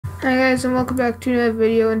Hi guys, and welcome back to another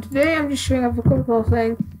video, and today I'm just showing off a quick little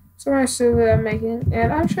thing. It's my server that I'm making,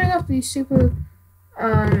 and I'm showing off these super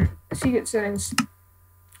secret settings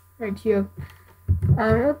right here.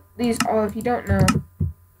 What these are, if you don't know,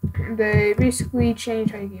 they basically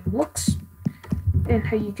change how your game looks and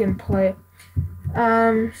how you can play.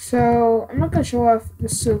 So I'm not gonna show off the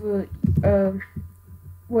server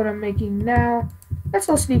what I'm making now. That's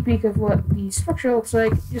a sneak peek of what the structure looks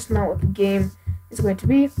like, just not what the game is going to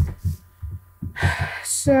be.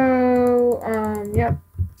 So, yep.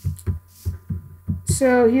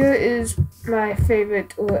 So here is my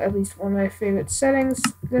favorite, or at least one of my favorite settings.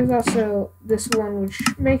 There's also this one which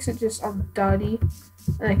makes it just all dotty,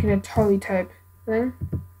 like an Atari type thing.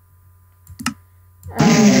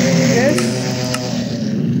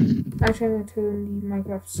 I'm trying to turn the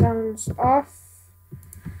Minecraft sounds off.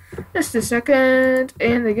 Just a second,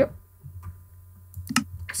 and there you go.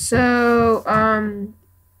 So,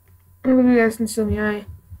 hopefully you guys can still hear me.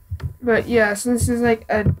 But yeah, so this is like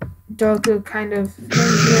a darker kind of thing.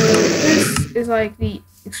 This is like the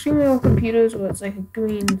extremely old computers where it's like a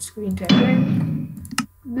green screen type thing.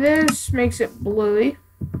 This makes it blurry.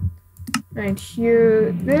 Right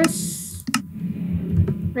here, this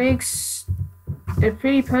makes it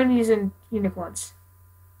pretty ponies and unicorns.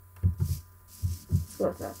 Let's go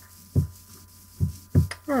with that.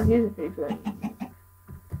 Oh, here's a pretty pony.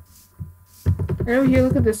 And over here,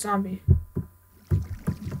 look at this zombie.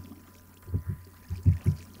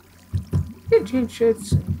 You can change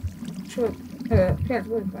shirts, pants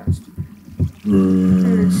really fast.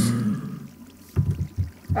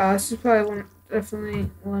 This is probably definitely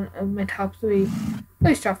one of my top 3, at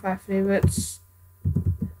least top 5 favorites.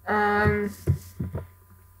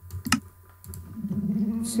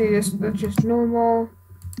 See this? That's just normal.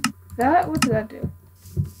 What did that do?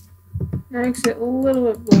 That makes it a little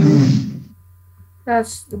bit blurry.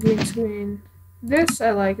 That's the green screen. This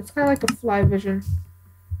I like. It's kind of like a fly vision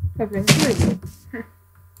type thing. Pretty good.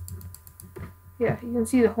 Yeah, you can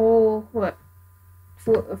see the whole,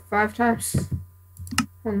 5 times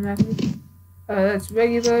on the map. That's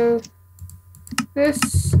regular.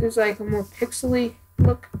 This is like a more pixely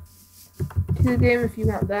look to the game if you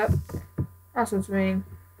want that. Also, it's raining.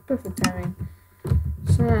 Perfect timing.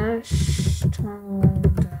 Slash toggle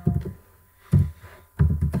down.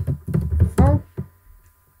 Oh.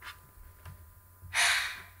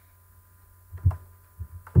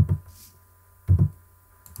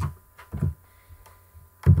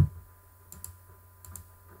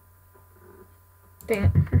 Dang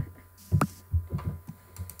it.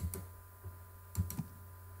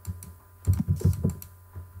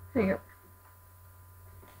 There you go.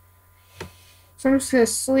 So I'm just gonna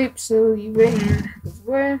sleep so the rain goes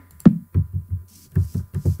away.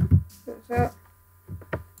 Goes out.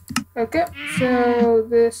 Okay, so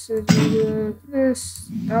this is this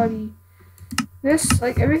dotty. This,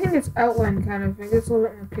 like, everything that's outlined kind of thing. It's a little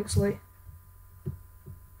bit more pixely.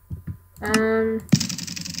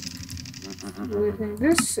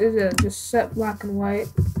 This is just set black and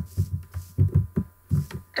white.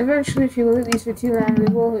 Eventually, if you look at these for too long,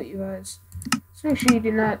 they will hurt your eyes. So make sure you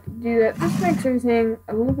do not do that. This makes everything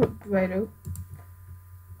a little bit brighter.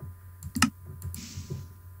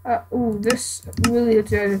 Ooh, this really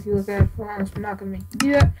hurts your eyes if you look at it for long, so I'm not going to make you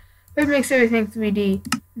do that. But it makes everything 3D.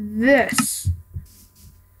 This.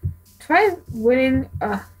 Try winning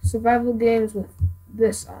survival games with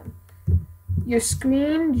this on. Your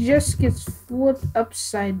screen just gets flipped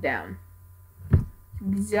upside down.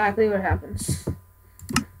 Exactly what happens.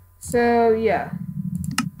 So, yeah.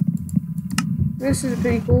 This is a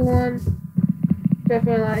pretty cool one.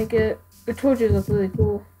 Definitely like it. The torches look really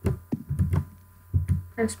cool.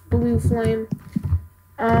 It's blue flame.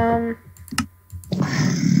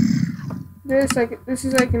 This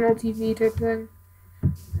is like an old TV type thing.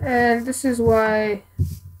 And this is why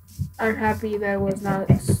I'm happy that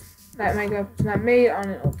Minecraft was not made on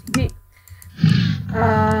an old TV.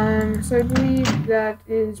 So I believe that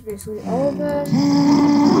is basically all of them.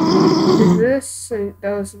 So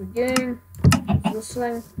that was the beginning. This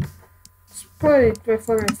thing. It's probably by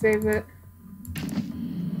far my favorite.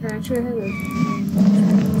 Actually, I think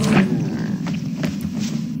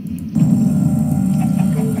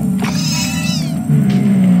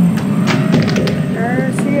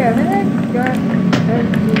so yeah, I think I got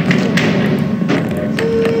everything.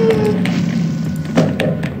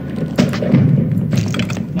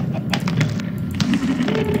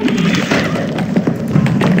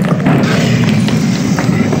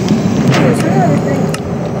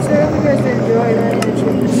 So I hope you guys enjoy that.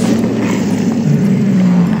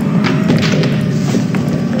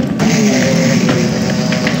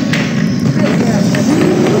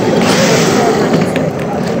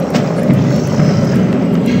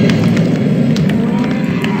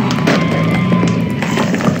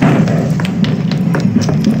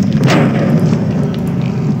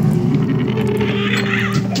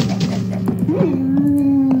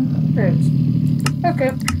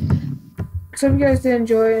 Okay. So if you guys did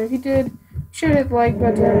enjoy, and if you did, be sure to hit the like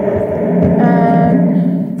button.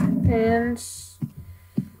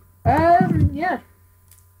 And yeah.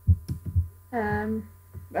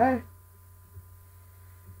 Bye.